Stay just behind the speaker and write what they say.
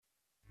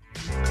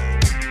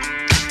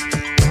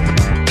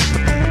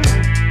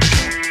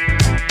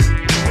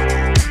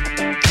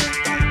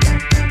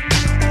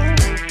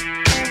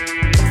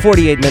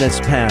48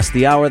 minutes past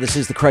the hour. This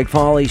is the Craig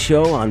Fahle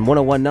Show on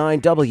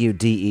 101.9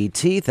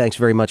 WDET. Thanks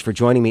very much for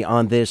joining me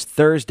on this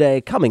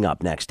Thursday. Coming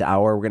up next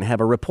hour, we're going to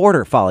have a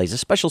Reporter Follies, a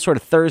special sort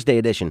of Thursday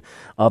edition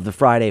of the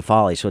Friday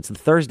Follies. So it's the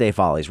Thursday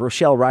Follies.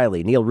 Rochelle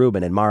Riley, Neil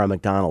Rubin, and Mara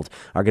McDonald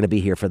are going to be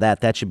here for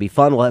that. That should be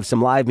fun. We'll have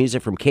some live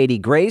music from Katie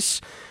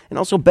Grace, and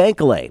also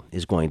Bankruptcy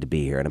is going to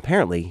be here. And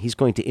apparently, he's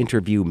going to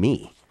interview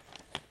me.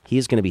 He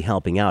is going to be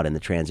helping out in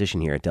the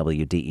transition here at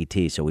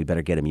WDET, so we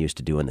better get him used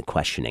to doing the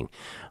questioning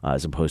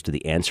as opposed to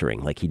the answering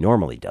like he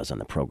normally does on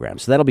the program.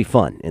 So that'll be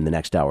fun in the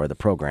next hour of the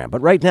program.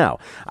 But right now,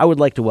 I would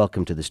like to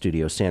welcome to the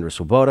studio Sandra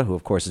Swoboda, who,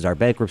 of course, is our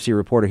bankruptcy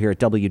reporter here at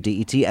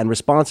WDET and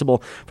responsible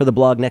for the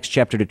blog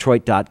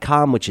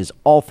nextchapterdetroit.com, which is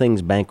all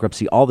things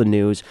bankruptcy, all the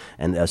news,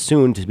 and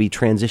soon to be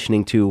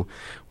transitioning to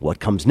what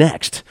comes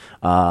next.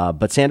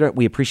 But Sandra,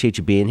 we appreciate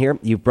you being here.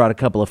 You've brought a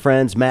couple of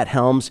friends, Matt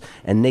Helms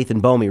and Nathan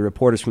Bomey,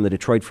 reporters from the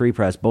Detroit Free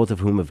Press, both of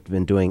whom have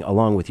been doing,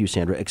 along with you,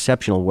 Sandra,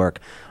 exceptional work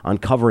on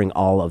covering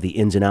all of the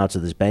ins and outs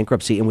of this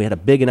bankruptcy. And we had a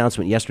big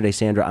announcement yesterday,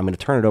 Sandra. I'm going to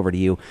turn it over to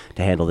you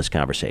to handle this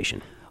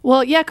conversation.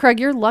 Well, yeah, Craig,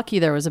 you're lucky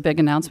there was a big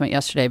announcement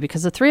yesterday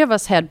because the three of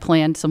us had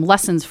planned some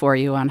lessons for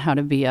you on how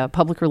to be a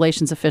public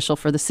relations official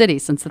for the city,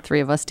 since the three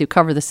of us do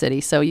cover the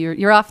city. So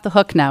you're off the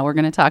hook now. We're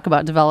going to talk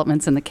about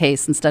developments in the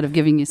case instead of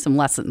giving you some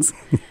lessons.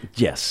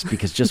 Yes,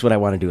 because just what I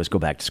want to do is go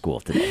back to school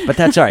today. But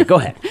that's all right. Go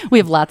ahead. We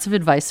have lots of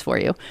advice for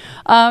you.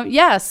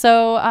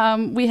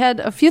 So we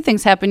had a few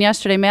things happen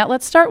yesterday, Matt.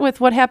 Let's start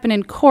with what happened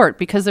in court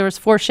because there was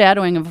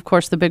foreshadowing of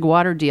course, the big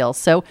water deal.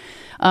 So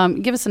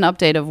give us an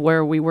update of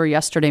where we were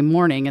yesterday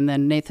morning, and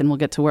then Nathan will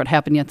get to where it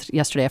happened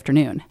yesterday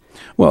afternoon.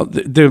 Well,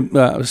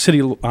 the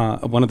city,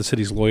 one of the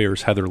city's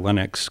lawyers, Heather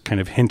Lennox, kind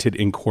of hinted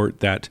in court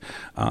that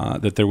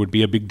there would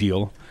be a big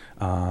deal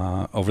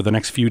over the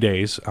next few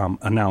days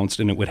announced,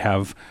 and it would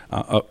have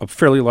a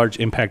fairly large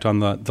impact on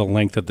the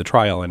length of the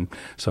trial. And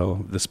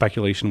so the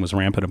speculation was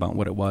rampant about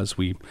what it was.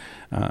 We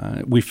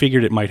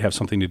figured it might have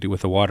something to do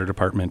with the water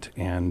department,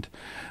 and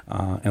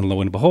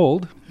lo and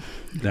behold,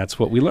 that's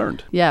what we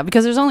learned. Yeah,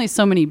 because there's only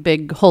so many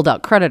big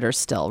holdout creditors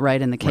still,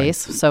 right, in the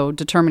case. Right. So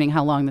determining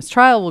how long this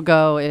trial will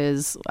go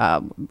is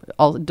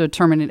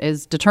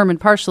determined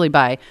partially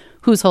by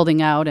who's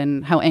holding out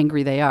and how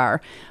angry they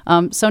are.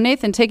 So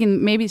Nathan,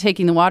 taking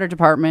the water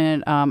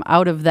department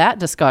out of that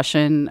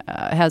discussion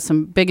has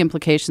some big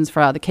implications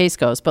for how the case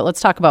goes. But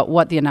let's talk about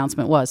what the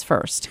announcement was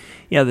first.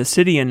 Yeah, the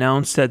city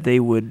announced that they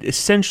would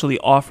essentially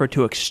offer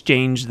to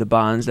exchange the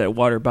bonds that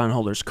water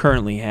bondholders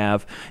currently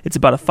have. It's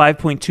about a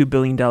 $5.2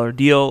 billion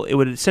deal. It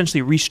would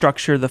essentially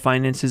restructure the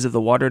finances of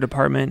the water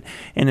department,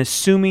 and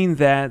assuming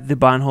that the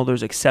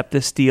bondholders accept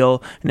this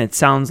deal, and it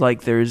sounds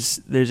like there's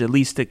at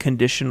least a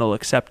conditional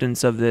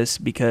acceptance of this,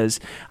 because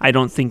I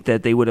don't think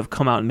that they would have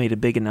come out and made a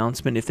big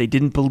announcement if they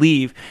didn't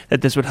believe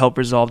that this would help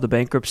resolve the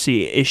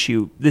bankruptcy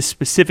issue, this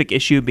specific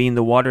issue being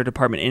the water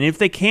department. And if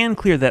they can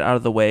clear that out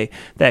of the way,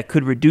 that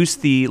could reduce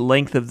the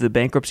length of the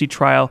bankruptcy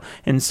trial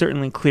and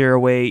certainly clear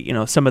away,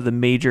 some of the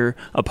major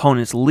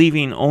opponents,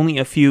 leaving only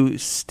a few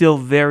still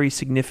very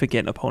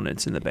significant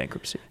opponents in the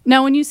bankruptcy.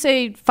 Now, when you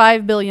say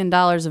 $5 billion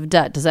of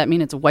debt, does that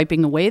mean it's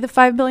wiping away the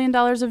 $5 billion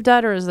of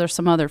debt, or is there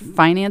some other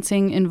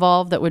financing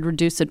involved that would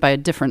reduce it by a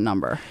different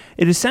number?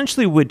 It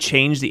essentially would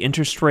change the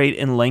interest rate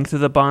and length of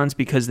the bonds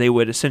because they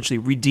would essentially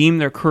redeem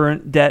their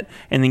current debt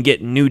and then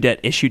get new debt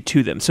issued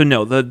to them. So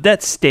no, the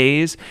debt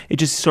stays. It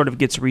just sort of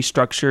gets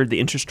restructured. The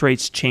interest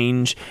rates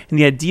change. And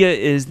the idea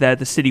is that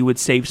the city would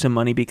save some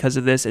money because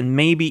of this, and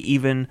maybe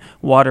even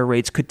water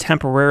rates could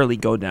temporarily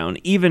go down,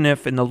 even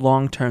if in the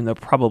long term they'll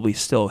probably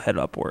still head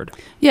upward.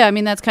 Yeah, I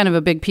mean, that's kind of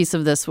a big piece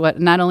of this,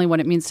 not only what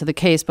it means to the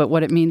case, but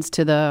what it means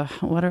to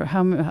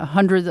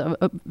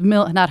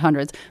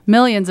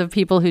millions of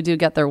people who do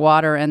get their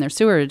water and their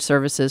sewerage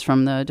services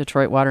from the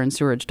Detroit Water and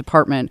Sewerage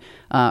Department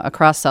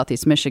across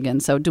Southeast Michigan.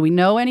 So do we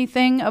know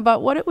anything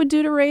about what it would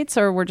do to rates,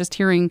 or we're just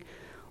hearing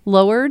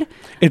lowered?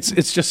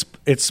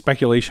 It's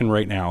speculation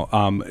right now.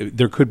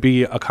 There could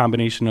be a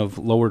combination of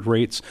lowered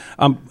rates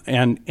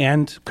and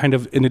kind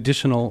of an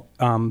additional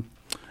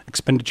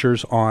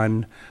expenditures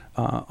on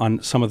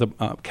some of the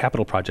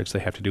capital projects they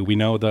have to do. We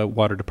know the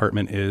water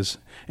department is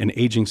an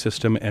aging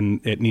system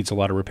and it needs a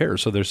lot of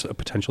repairs. So there's a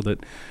potential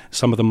that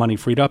some of the money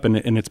freed up, and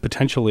it's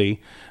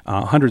potentially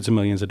hundreds of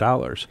millions of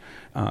dollars,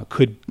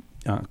 could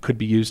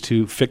be used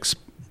to fix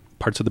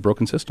parts of the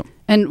broken system.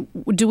 And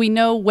do we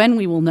know when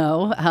we will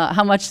know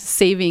how much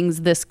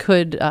savings this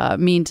could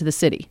mean to the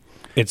city?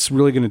 It's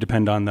really going to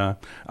depend on the,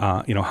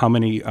 how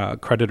many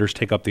creditors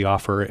take up the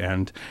offer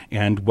and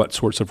what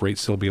sorts of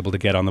rates they'll be able to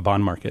get on the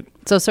bond market.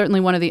 So certainly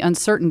one of the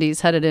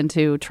uncertainties headed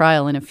into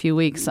trial in a few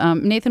weeks.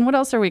 Nathan, what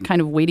else are we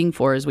kind of waiting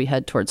for as we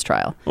head towards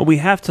trial? Well, we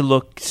have to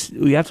look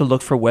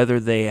for whether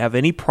they have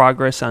any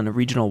progress on a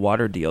regional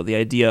water deal. The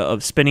idea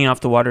of spinning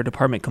off the water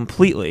department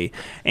completely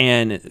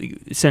and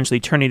essentially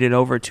turning it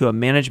over to a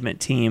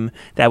management team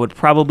that would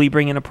probably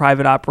bring in a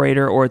private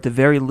operator, or at the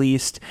very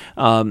least,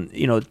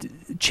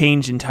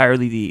 change entirely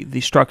really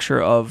the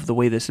structure of the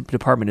way this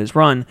department is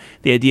run.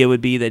 The idea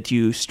would be that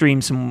you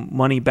stream some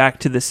money back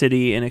to the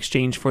city in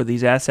exchange for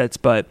these assets,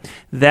 but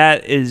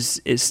that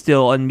is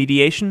still in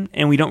mediation,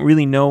 and we don't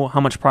really know how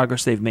much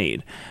progress they've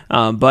made.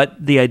 But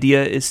the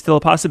idea is still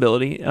a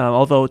possibility,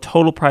 although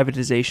total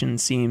privatization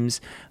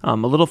seems a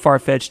little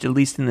far-fetched, at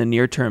least in the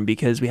near term,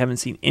 because we haven't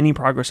seen any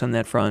progress on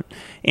that front.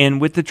 And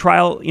with the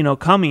trial,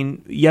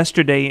 coming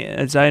yesterday,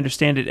 as I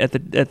understand it,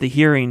 at the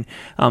hearing,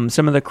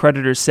 some of the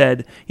creditors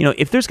said,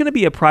 if there's going to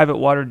be a private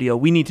water deal,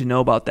 we need to know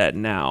about that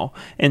now.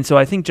 And so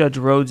I think Judge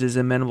Rhodes is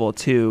amenable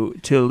to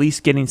at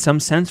least getting some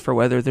sense for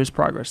whether there's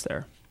progress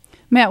there.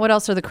 Matt, what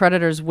else are the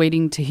creditors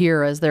waiting to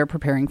hear as they're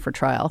preparing for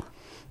trial?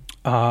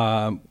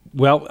 One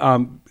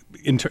of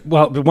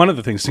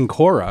the things,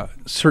 Syncora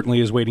certainly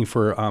is waiting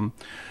for.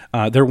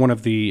 They're one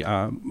of the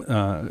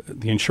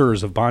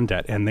insurers of bond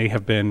debt, and they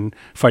have been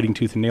fighting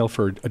tooth and nail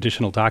for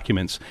additional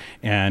documents.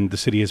 And the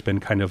city has been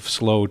kind of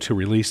slow to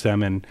release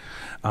them, and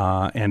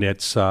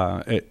it's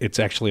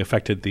actually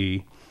affected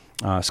the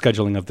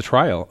scheduling of the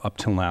trial up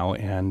till now,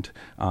 and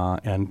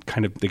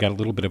kind of they got a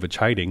little bit of a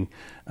chiding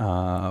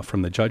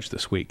from the judge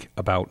this week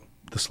about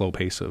the slow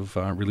pace of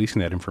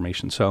releasing that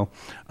information. So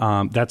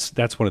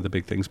that's one of the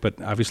big things.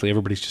 But obviously,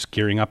 everybody's just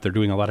gearing up. They're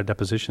doing a lot of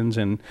depositions,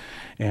 and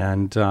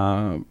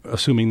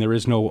assuming there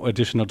is no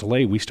additional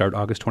delay, we start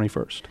August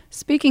 21st.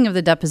 Speaking of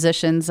the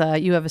depositions,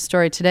 you have a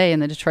story today in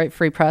the Detroit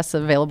Free Press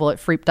available at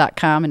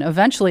freep.com and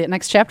eventually at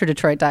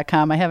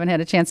nextchapterdetroit.com. I haven't had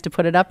a chance to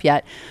put it up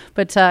yet.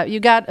 But you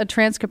got a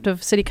transcript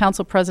of City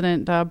Council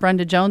President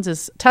Brenda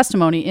Jones's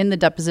testimony in the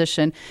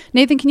deposition.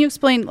 Nathan, can you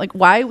explain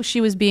why she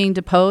was being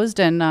deposed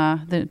and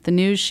the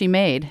news she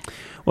made?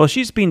 Well,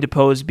 she's being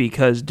deposed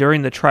because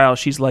during the trial,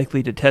 she's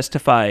likely to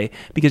testify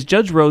because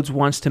Judge Rhodes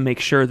wants to make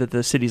sure that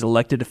the city's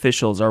elected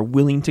officials are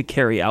willing to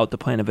carry out the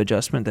plan of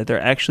adjustment, that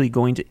they're actually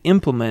going to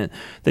implement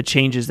the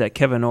changes that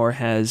Kevin Orr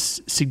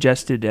has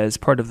suggested as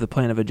part of the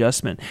plan of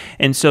adjustment.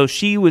 And so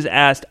she was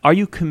asked, are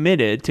you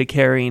committed to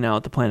carrying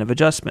out the plan of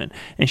adjustment?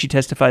 And she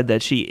testified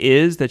that she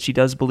is, that she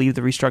does believe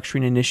the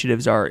restructuring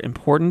initiatives are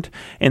important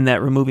and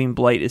that removing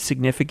blight is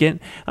significant.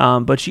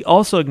 But she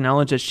also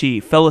acknowledged that she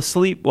fell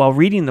asleep while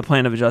reading the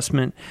plan of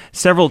adjustment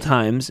several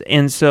times,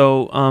 and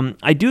so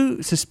I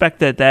do suspect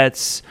that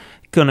that's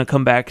going to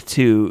come back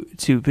to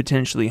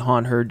potentially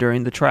haunt her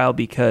during the trial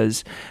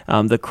because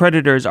the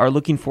creditors are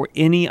looking for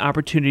any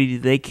opportunity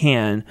they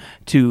can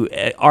to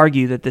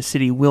argue that the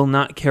city will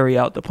not carry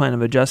out the plan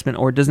of adjustment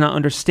or does not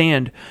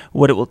understand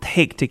what it will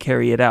take to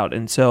carry it out.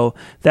 And so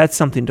that's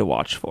something to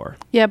watch for.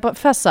 Yeah, but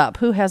fess up.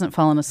 Who hasn't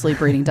fallen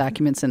asleep reading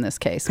documents in this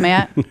case?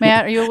 Matt,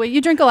 are you awake? You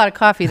drink a lot of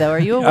coffee, though. Are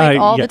you awake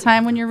all the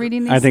time when you're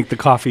reading these? I think the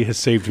coffee has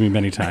saved me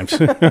many times.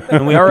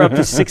 And we are up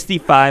to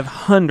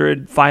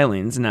 6,500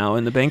 filings now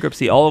in the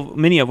bankruptcy,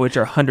 many of which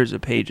are hundreds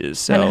of pages.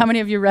 So. And how many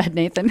have you read,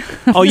 Nathan?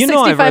 Oh,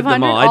 I've read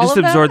them all. I just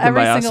absorbed them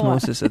by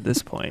osmosis at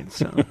this point.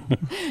 So. Do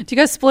you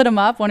guys split them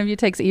up? One of you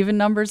takes even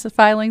numbers of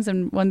filings,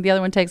 and the other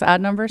one takes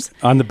odd numbers.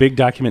 On the big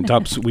document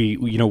dumps, we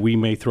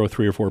may throw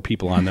 3 or 4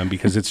 people on them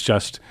because it's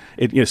just,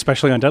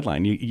 especially on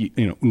deadline.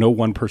 No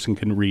one person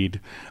can read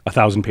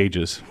 1,000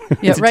 pages.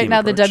 Yeah, right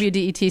now the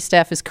WDET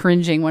staff is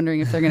cringing,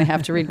 wondering if they're going to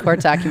have to read court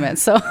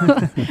documents. So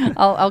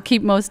I'll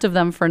keep most of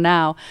them for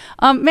now.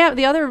 Matt,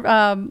 the other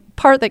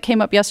part that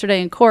came up yesterday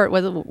in court,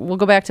 we'll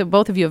go back to,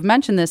 both of you have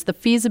mentioned this, the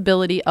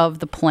feasibility of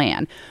the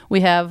plan.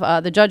 We have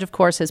the judge, of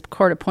course, his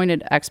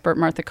court-appointed expert,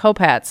 Martha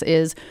Kopatz,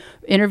 is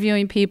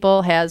interviewing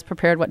people, has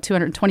prepared,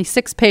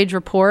 226-page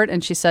report,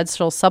 and she said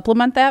she'll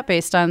supplement that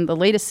based on the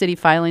latest city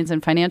filings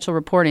and financial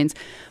reportings.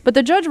 But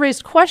the judge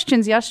raised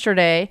questions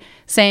yesterday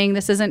saying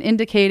this isn't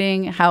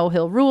indicating how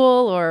he'll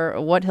rule or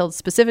what he'll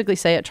specifically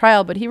say at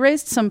trial, but he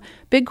raised some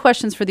big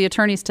questions for the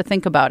attorneys to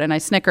think about, and I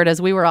snickered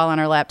as we were all on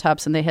our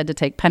laptops and they had to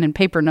take pen and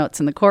paper notes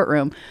in the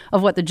courtroom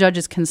of what the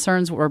judge's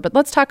concerns were. But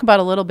let's talk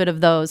about a little bit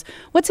of those.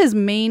 What's his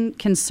main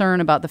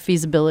concern about the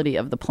feasibility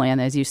of the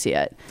plan as you see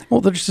it? Well,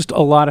 there's just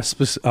a lot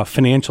of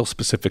financial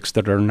specifics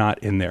that are not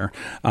in there.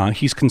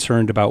 He's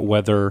concerned about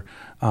whether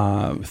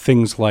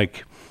things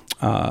like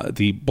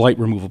the blight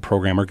removal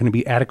program are going to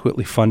be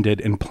adequately funded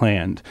and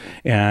planned,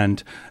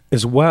 and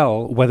as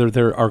well whether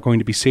there are going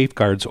to be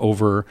safeguards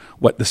over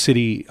what the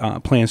city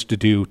plans to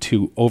do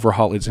to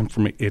overhaul its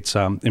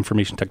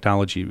information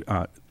technology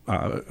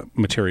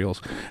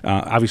materials.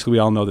 Obviously, we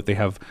all know that they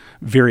have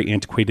very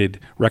antiquated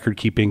record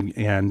keeping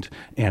and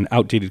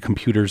outdated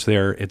computers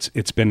there.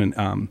 It's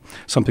been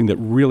something that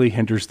really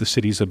hinders the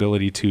city's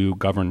ability to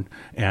govern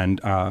and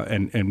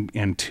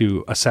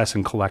to assess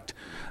and collect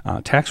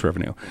tax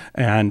revenue.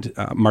 And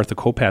Martha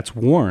Kopatz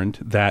warned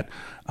that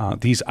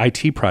these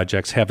IT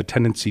projects have a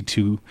tendency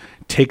to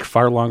take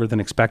far longer than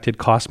expected,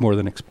 cost more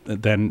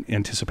than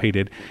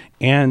anticipated,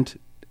 and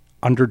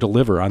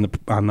under-deliver on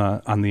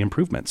the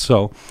improvements.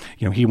 So,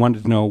 he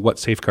wanted to know what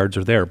safeguards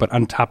are there. But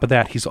on top of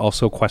that, he's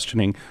also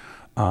questioning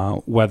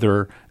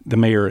whether the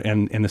mayor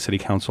and the city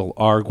council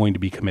are going to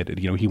be committed.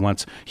 He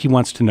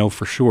wants to know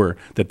for sure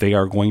that they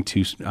are going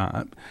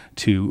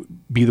to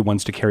be the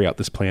ones to carry out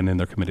this plan and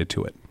they're committed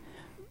to it.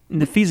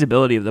 the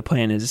feasibility of the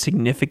plan is a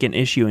significant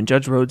issue, and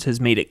Judge Rhodes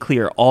has made it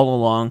clear all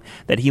along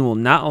that he will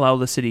not allow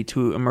the city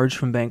to emerge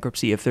from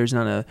bankruptcy if there's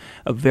not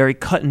a very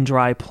cut and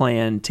dry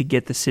plan to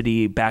get the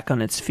city back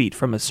on its feet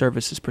from a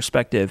services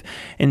perspective.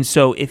 And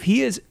so if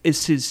he is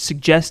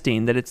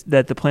suggesting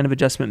that the plan of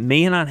adjustment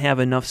may not have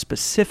enough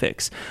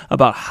specifics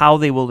about how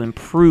they will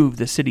improve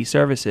the city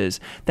services,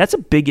 that's a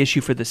big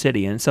issue for the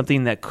city and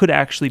something that could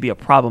actually be a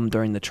problem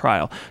during the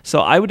trial. So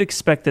I would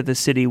expect that the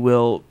city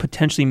will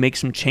potentially make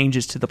some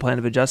changes to the plan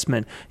of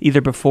adjustment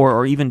either before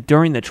or even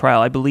during the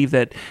trial. I believe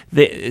that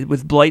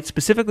with blight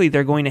specifically,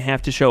 they're going to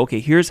have to show, okay,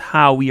 here's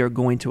how we are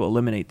going to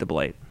eliminate the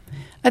blight.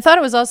 I thought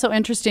it was also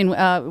interesting.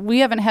 We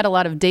haven't had a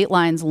lot of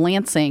Datelines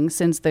lancing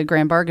since the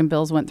grand bargain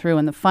bills went through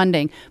and the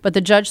funding, but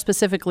the judge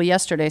specifically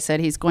yesterday said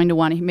he's going to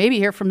want to maybe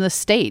hear from the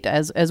state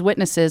as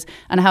witnesses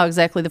on how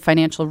exactly the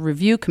Financial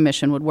Review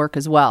Commission would work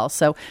as well.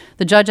 So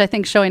the judge, I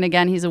think, showing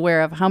again he's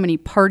aware of how many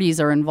parties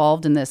are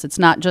involved in this. It's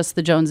not just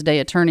the Jones Day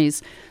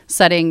attorneys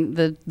setting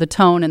the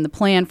tone and the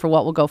plan for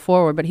what will go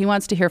forward, but he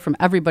wants to hear from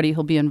everybody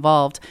who'll be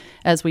involved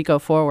as we go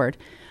forward.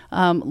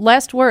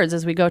 Last words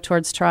as we go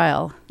towards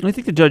trial. I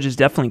think the judge is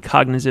definitely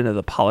cognizant of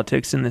the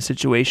politics in this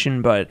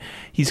situation, but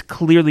he's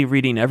clearly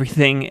reading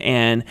everything,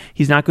 and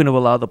he's not going to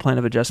allow the plan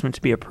of adjustment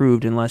to be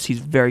approved unless he's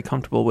very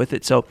comfortable with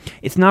it. So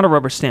it's not a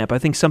rubber stamp. I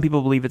think some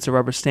people believe it's a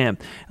rubber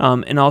stamp.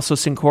 And also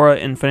Syncora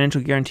and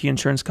Financial Guarantee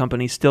Insurance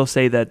Companies still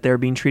say that they're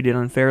being treated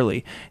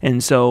unfairly.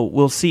 And so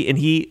we'll see. And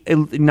he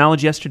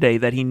acknowledged yesterday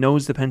that he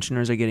knows the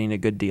pensioners are getting a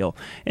good deal.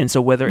 And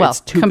so whether it's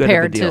too good of a deal.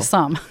 Compared to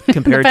some.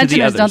 Compared the to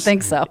the others. pensioners don't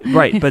think so.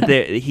 Right, but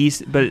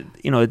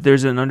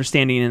there's an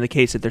understanding in the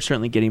case that they're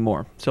certainly getting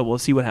more. So we'll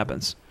see what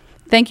happens.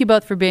 Thank you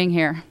both for being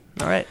here.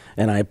 All right.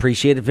 And I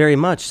appreciate it very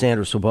much.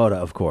 Sandra Swoboda,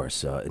 of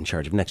course, in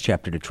charge of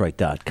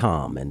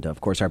nextchapterdetroit.com. And, of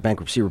course, our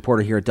bankruptcy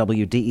reporter here at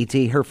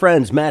WDET, her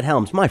friends, Matt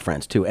Helms, my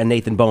friends, too, and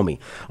Nathan Bomey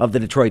of the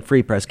Detroit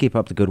Free Press. Keep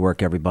up the good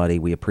work, everybody.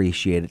 We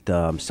appreciate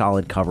it.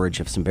 Solid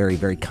coverage of some very,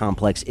 very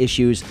complex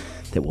issues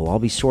that will all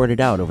be sorted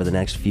out over the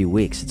next few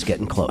weeks. It's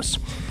getting close.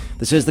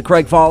 This is the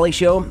Craig Fahle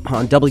Show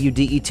on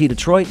WDET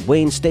Detroit,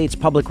 Wayne State's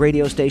public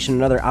radio station.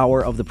 Another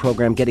hour of the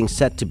program getting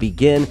set to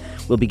begin.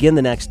 We'll begin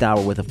the next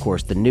hour with, of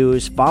course, the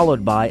news,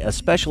 followed by a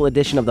special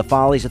edition of the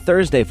Follies, a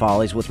Thursday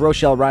Follies, with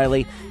Rochelle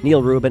Riley,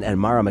 Neil Rubin, and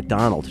Mara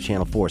McDonald,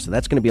 Channel 4. So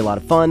that's going to be a lot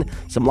of fun.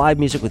 Some live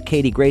music with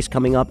Katie Grace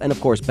coming up, and, of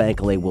course,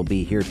 Bankley will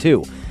be here,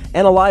 too.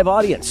 And a live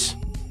audience.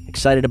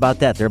 Excited about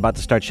that. They're about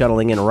to start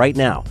shuttling in right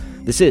now.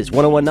 This is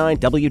 101.9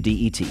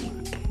 WDET.